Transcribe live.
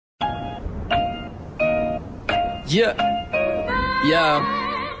Yeah, yeah.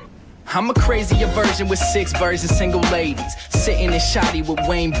 I'm a crazier version with 6 versions, single ladies. Sitting in shoddy with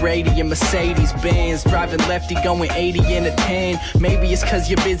Wayne Brady and Mercedes Benz. Driving lefty, going 80 in a 10. Maybe it's cause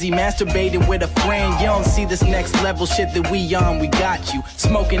you're busy masturbating with a friend. You don't see this next level shit that we on, we got you.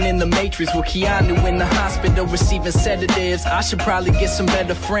 Smoking in the Matrix with Keanu in the hospital receiving sedatives. I should probably get some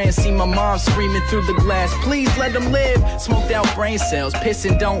better friends. See my mom screaming through the glass, please let them live. Smoked out brain cells,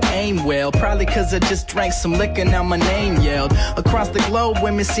 pissing don't aim well. Probably cause I just drank some liquor, now my name yelled. Across the globe,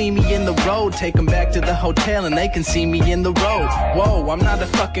 women see me in the road. Take them back to the hotel and they can see me in the road. Whoa, I'm not a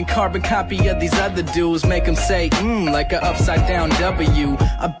fucking carbon copy of these other dudes. Make them say, like a upside down W.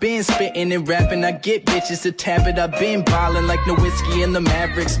 I've been spitting and rapping, I get bitches to tap it. I've been ballin' like Nowitzki and the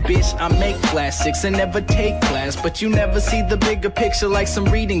Mavericks. Bitch, I make classics and never take class, but you never see the bigger picture like some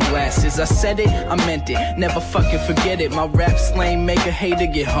reading glasses. I said it, I meant it, never fucking forget it. My rap slang make a hater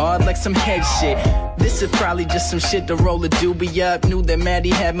get hard like some head shit. This is probably just some shit to roll a doobie up. Knew that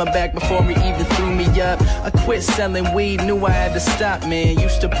Maddie had my back before he even threw me up. I quit selling weed, knew I had to stop, man.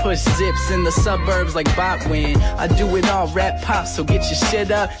 Used to push zips in the suburbs like Botwin. I do it all, rap pop, so get your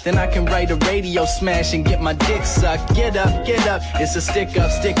shit up. Then I can write a radio smash and get my dick sucked. Get up, it's a stick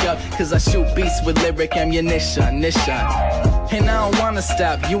up, cause I shoot beats with lyric ammunition. And I don't wanna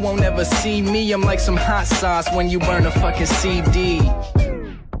stop, you won't ever see me. I'm like some hot sauce when you burn a fucking CD.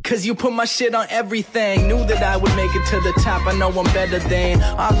 Cause you put my shit on everything. Knew that I would make it to the top. I know I'm better than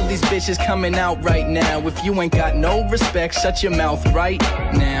all of these bitches coming out right now. If you ain't got no respect, shut your mouth right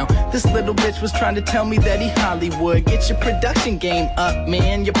now. This little bitch was trying to tell me that he Hollywood. Get your production game up,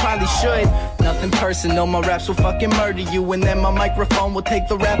 man, you probably should. Nothing personal, my raps will fucking murder you. And then my microphone will take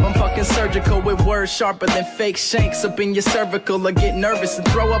the rap, I'm fucking surgical. With words sharper than fake shanks up in your cervical. I get nervous and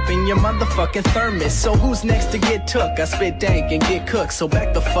throw up in your motherfucking thermos. So who's next to get took? I spit dank and get cooked, so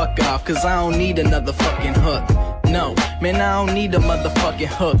back the fuck off, cause I don't need another fucking hook. No, man, I don't need a motherfucking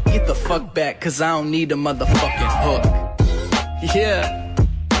hook. Get the fuck back, cause I don't need a motherfucking hook. Yeah.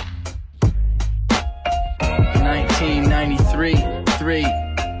 1993, 3.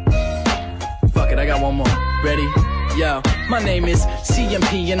 Fuck it, I got one more. Ready? Yo, my name is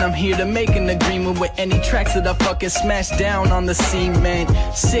CMP and I'm here to make an agreement with any tracks that I fucking smash down on the cement.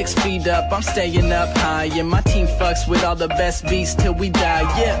 6 feet up, I'm staying up high, and my team fucks with all the best beats till we die.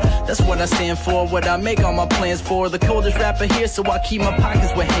 Yeah, that's what I stand for, what I make all my plans for. The coldest rapper here, so I keep my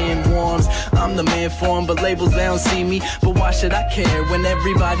pockets with hand warms. I'm the man for 'em, but labels they don't see me. But why should I care when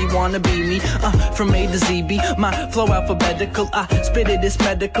everybody wanna be me? From A to Z, B, my flow alphabetical. I spit it, it's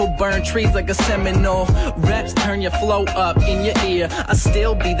medical, burn trees like a Seminole. Raps turn your flow up in your ear. I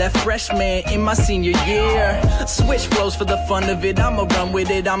still be that freshman in my senior year. Switch flows for the fun of it, I'ma run with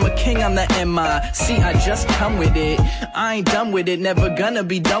it. I'm a king on the MI, see I just come with it. I ain't done with it, never gonna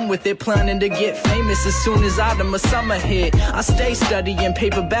be done with it. Planning to get famous as soon as autumn or summer hit. I stay studying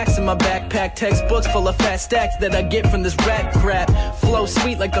paperbacks in my backpack. Textbooks full of fat stacks that I get from this rap crap. Flow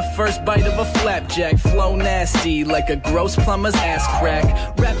sweet like the first bite of a flapjack. Flow nasty like a gross plumber's ass crack.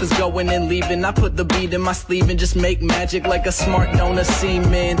 Rappers going and leaving, I put the beat in my sleeve and just make magic like a smart donor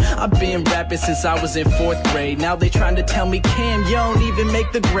seaman. I've been rapping since I was in 4th grade. Now they trying to tell me, Cam, you don't even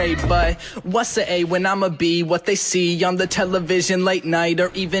make the grade. But what's a A when I'm a B? What they see on the television late night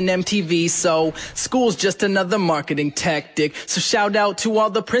or even MTV. So school's just another marketing tactic. So shout out to all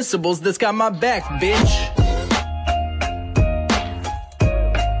the principals that's got my back, bitch.